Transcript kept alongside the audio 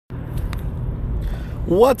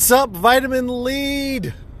What's up, Vitamin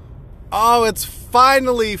Lead? Oh, it's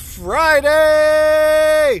finally Friday!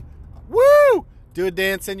 Woo! Do a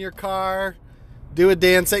dance in your car, do a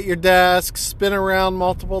dance at your desk, spin around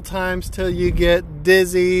multiple times till you get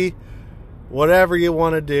dizzy. Whatever you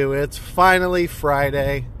want to do, it's finally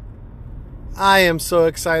Friday. I am so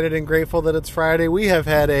excited and grateful that it's Friday. We have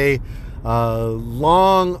had a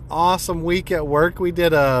long, awesome week at work. We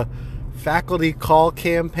did a faculty call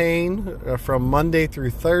campaign from Monday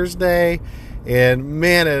through Thursday, and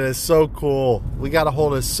man, it is so cool. We got a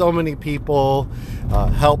hold of so many people,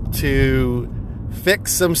 helped to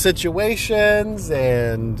fix some situations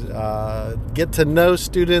and get to know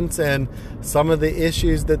students and some of the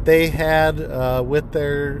issues that they had with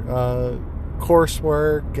their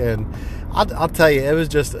coursework. And I'll tell you, it was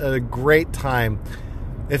just a great time.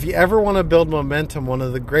 If you ever want to build momentum, one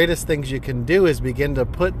of the greatest things you can do is begin to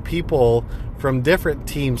put people from different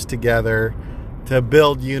teams together to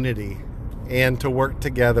build unity and to work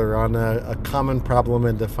together on a common problem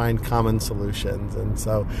and to find common solutions. And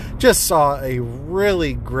so just saw a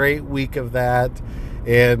really great week of that.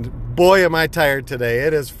 And boy, am I tired today.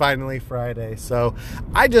 It is finally Friday. So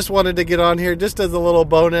I just wanted to get on here just as a little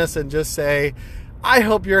bonus and just say, I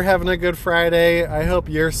hope you're having a good Friday. I hope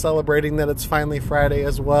you're celebrating that it's finally Friday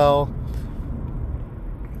as well.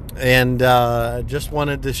 And just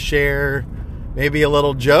wanted to share maybe a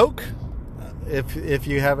little joke if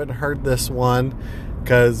you haven't heard this one,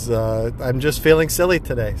 because I'm just feeling silly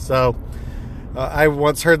today. So I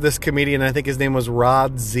once heard this comedian, I think his name was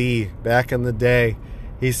Rod Z, back in the day.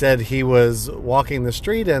 He said he was walking the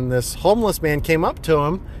street and this homeless man came up to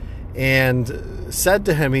him and said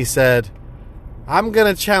to him, he said, "I'm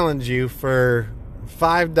going to challenge you for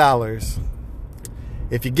 $5.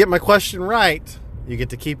 If you get my question right, you get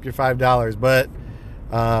to keep your $5. But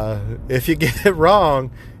if you get it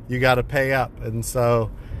wrong, you got to pay up." And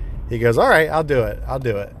so he goes, "All right, I'll do it. I'll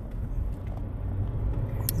do it."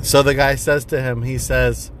 So the guy says to him, he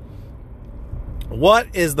says, "What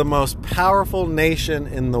is the most powerful nation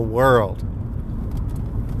in the world?"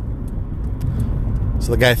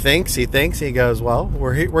 So the guy thinks, he goes, "Well,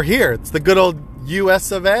 we're here. It's the good old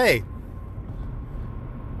U.S. of A.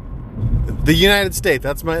 The United States.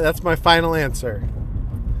 That's my final answer."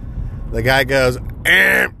 The guy goes,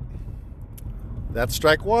 "That's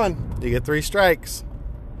strike one. You get 3 strikes."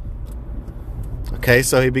 Okay,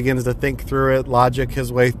 so he begins to think through it, logic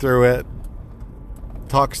his way through it,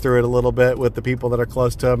 talks through it a little bit with the people that are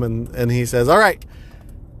close to him, and he says, "All right,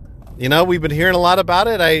 you know, we've been hearing a lot about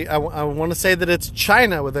it. I want to say that it's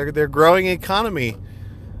China with their growing economy."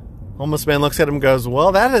 Homeless man looks at him and goes,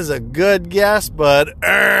 "Well, that is a good guess, but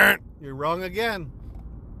you're wrong again."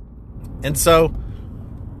 And so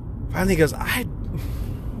finally he goes, I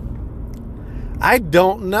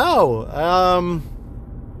don't know.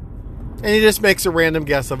 And he just makes a random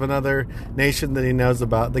guess of another nation that he knows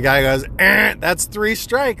about. The guy goes, "That's 3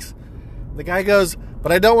 strikes." The guy goes,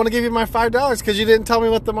 "But I don't want to give you my $5 because you didn't tell me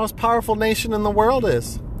what the most powerful nation in the world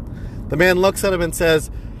is." The man looks at him and says,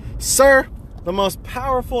 "Sir, the most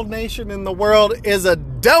powerful nation in the world is a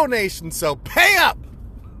donation, so pay up."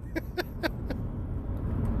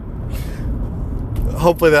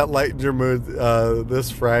 Hopefully that lightened your mood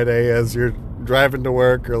this Friday as you're driving to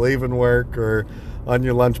work or leaving work or on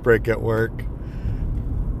your lunch break at work.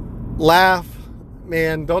 Laugh,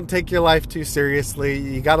 man. Don't take your life too seriously.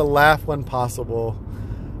 You got to laugh when possible,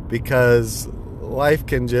 because life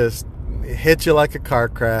can just hit you like a car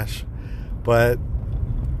crash. But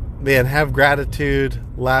man, have gratitude,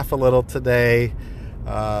 laugh a little today,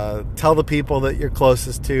 tell the people that you're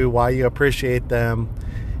closest to why you appreciate them,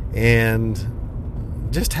 and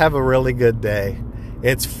just have a really good day.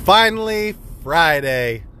 It's finally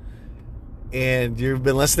Friday, and you've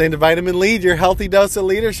been listening to Vitamin Lead, your healthy dose of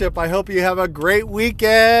leadership. I hope you have a great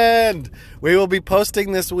weekend. We will be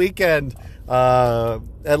posting this weekend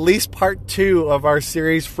at least part 2 of our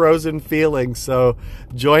series Frozen Feelings. So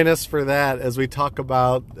join us for that as we talk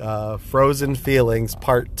about Frozen Feelings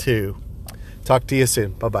part 2. Talk to you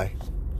soon. Bye-bye.